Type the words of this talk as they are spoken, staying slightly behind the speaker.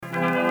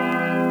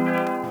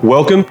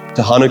Welcome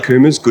to Hana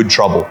Kuma's Good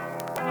Trouble,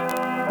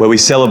 where we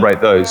celebrate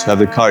those who have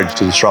the courage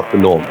to disrupt the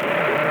norm.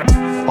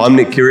 I'm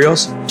Nick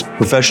Kyrgios,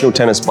 professional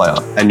tennis player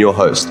and your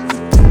host.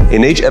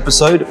 In each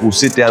episode, we'll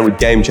sit down with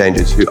game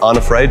changers who aren't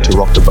afraid to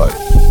rock the boat.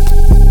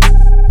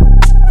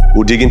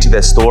 We'll dig into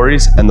their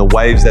stories and the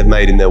waves they've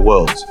made in their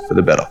worlds for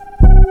the better.